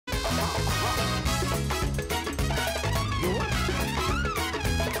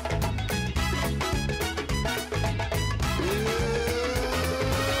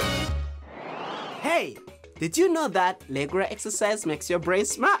Did you know that regular exercise makes your brain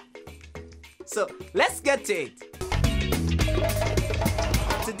smart? So let's get to it.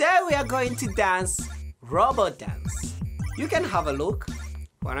 Today we are going to dance robot dance. You can have a look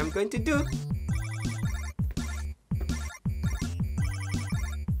what I'm going to do.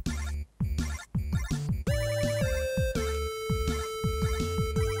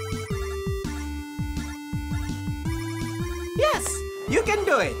 Yes, you can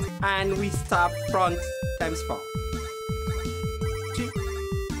do it. And we start front times 4. 2,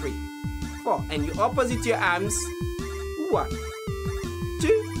 3, 4. And you opposite your arms. 1,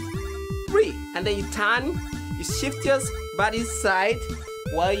 2, 3. And then you turn, you shift your body side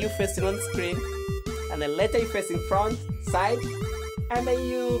while you're facing on screen. And then later you face in front, side. And then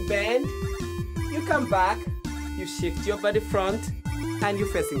you bend, you come back, you shift your body front, and you're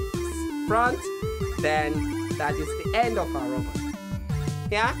facing front. Then that is the end of our robot.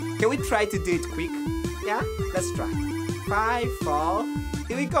 Yeah? Can we try to do it quick? Yeah? Let's try. 5, 4.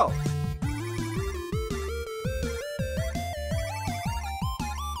 Here we go.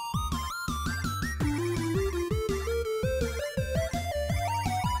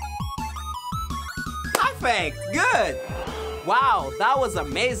 Perfect. Good. Wow, that was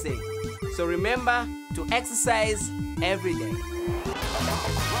amazing. So remember to exercise every day.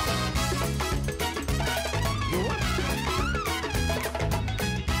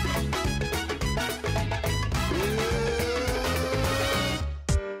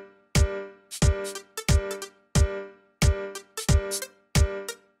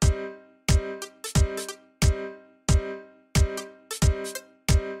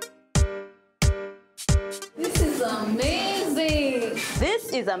 Amazing! This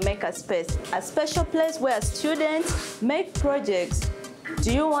is a makerspace, a special place where students make projects.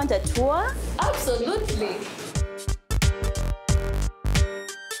 Do you want a tour? Absolutely!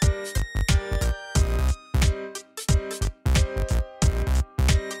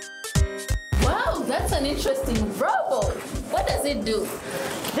 Wow, that's an interesting robot. What does it do?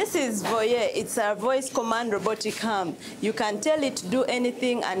 This is Voyeur. It's a voice command robotic arm. You can tell it to do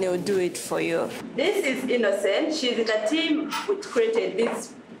anything and it will do it for you. This is Innocent. She's in the team which created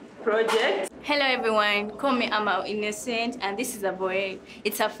this project. Hello everyone, call me Ama Innocent, and this is a Voyeur.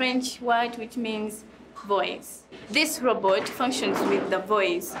 It's a French word which means voice. This robot functions with the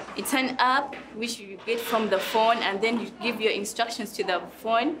voice. It's an app which you get from the phone, and then you give your instructions to the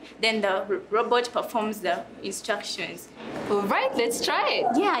phone, then the robot performs the instructions. All right, let's try it.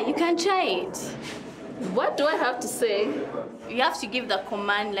 Yeah, you can try it. What do I have to say? You have to give the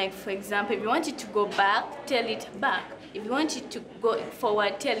command, like for example, if you want it to go back, tell it back. If you want it to go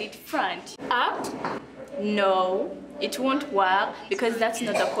forward, tell it front. Up? No, it won't work because that's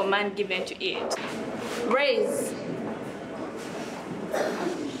not the command given to it. Raise.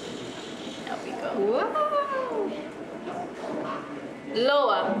 There we go. Wow.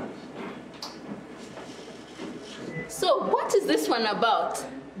 Lower. So what is this one about?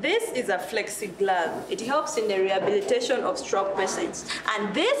 This is a flexi glove. It helps in the rehabilitation of stroke patients.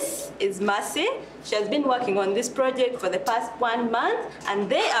 And this is Mercy. She has been working on this project for the past 1 month, and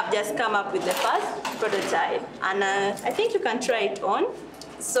they have just come up with the first prototype. And I think you can try it on.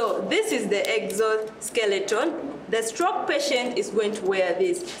 So this is the exoskeleton. The stroke patient is going to wear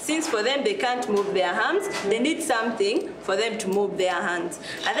this. Since for them they can't move their hands, they need something for them to move their hands.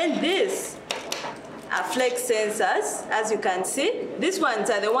 And then this are flex sensors, as you can see. These ones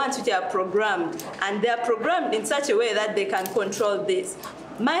are the ones which are programmed, and they are programmed in such a way that they can control this.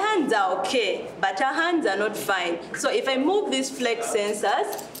 My hands are okay, but her hands are not fine. So if I move these flex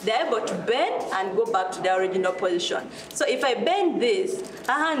sensors, they're able to bend and go back to their original position. So if I bend this,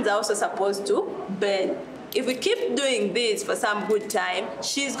 her hands are also supposed to bend. If we keep doing this for some good time,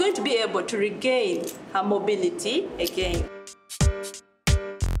 she's going to be able to regain her mobility again.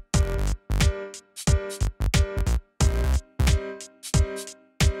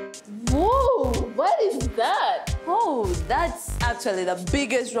 Whoa, what is that? Oh, that's actually the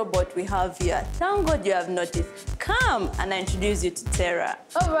biggest robot we have here. Thank God you have noticed. Come and I introduce you to Tara.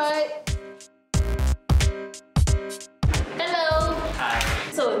 All right. Hello.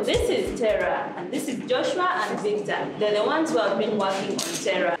 Hi. So this is Tara, and this is Joshua and Victor. They're the ones who have been working on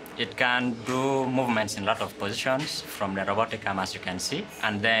Tara. It can do movements in a lot of positions from the robotic arm, as you can see.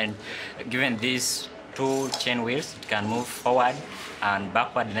 And then, given these 2 chain wheels, it can move forward and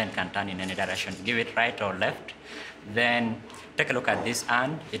backward, and then it can turn in any direction. Give it right or left. Then take a look at this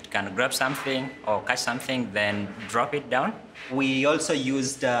hand. It can grab something or catch something, then drop it down. We also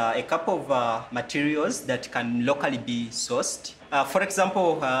used a couple of materials that can locally be sourced. For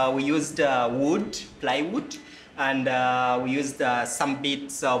example, we used wood, plywood, And we used some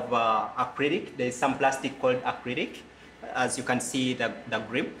bits of acrylic. There's some plastic called acrylic. As you can see, the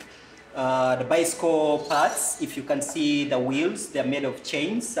grip. The bicycle parts, if you can see the wheels, they're made of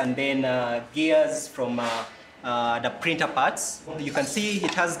chains, and then gears from the printer parts. You can see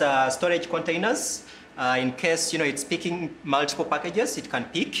it has the storage containers. In case it's picking multiple packages, it can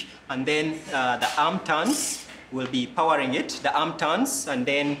pick, and then the arm turns will be powering it. The arm turns, and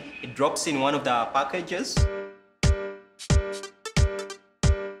then it drops in one of the packages.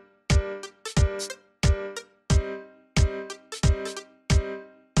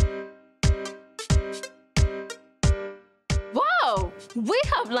 We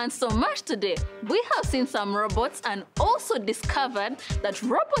have learned so much today. We have seen some robots and also discovered that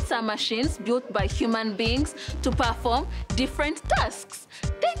robots are machines built by human beings to perform different tasks.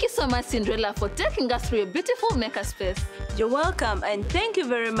 Thank you so much, Cinderella, for taking us through a beautiful makerspace. You're welcome, and thank you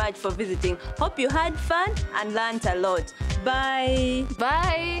very much for visiting. Hope you had fun and learned a lot. Bye.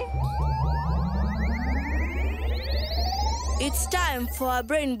 Bye. It's time for a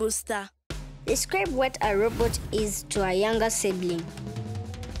brain booster. Describe what a robot is to a younger sibling.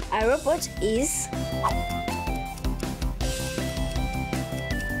 A robot is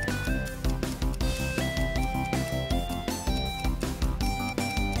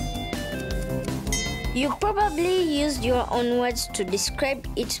you probably used your own words to describe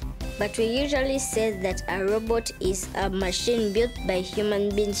it, but we usually say that a robot is a machine built by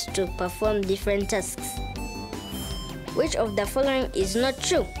human beings to perform different tasks. Which of the following is not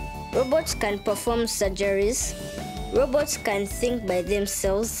true? Robots can perform surgeries. Robots can think by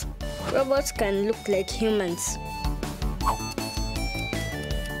themselves. Robots can look like humans.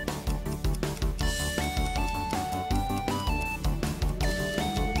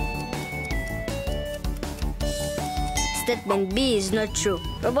 Statement B is not true.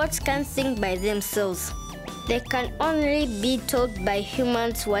 Robots can't think by themselves. They can only be told by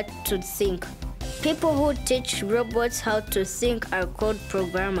humans what to think. People who teach robots how to think are called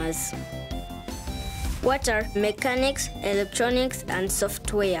programmers. What are mechanics, electronics, and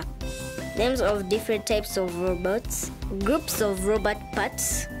software? Names of different types of robots, groups of robot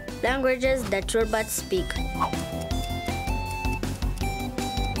parts, languages that robots speak.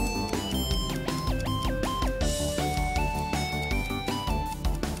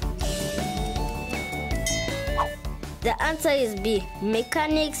 The answer is B.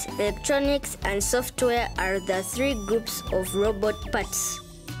 Mechanics, electronics, and software are the three groups of robot parts.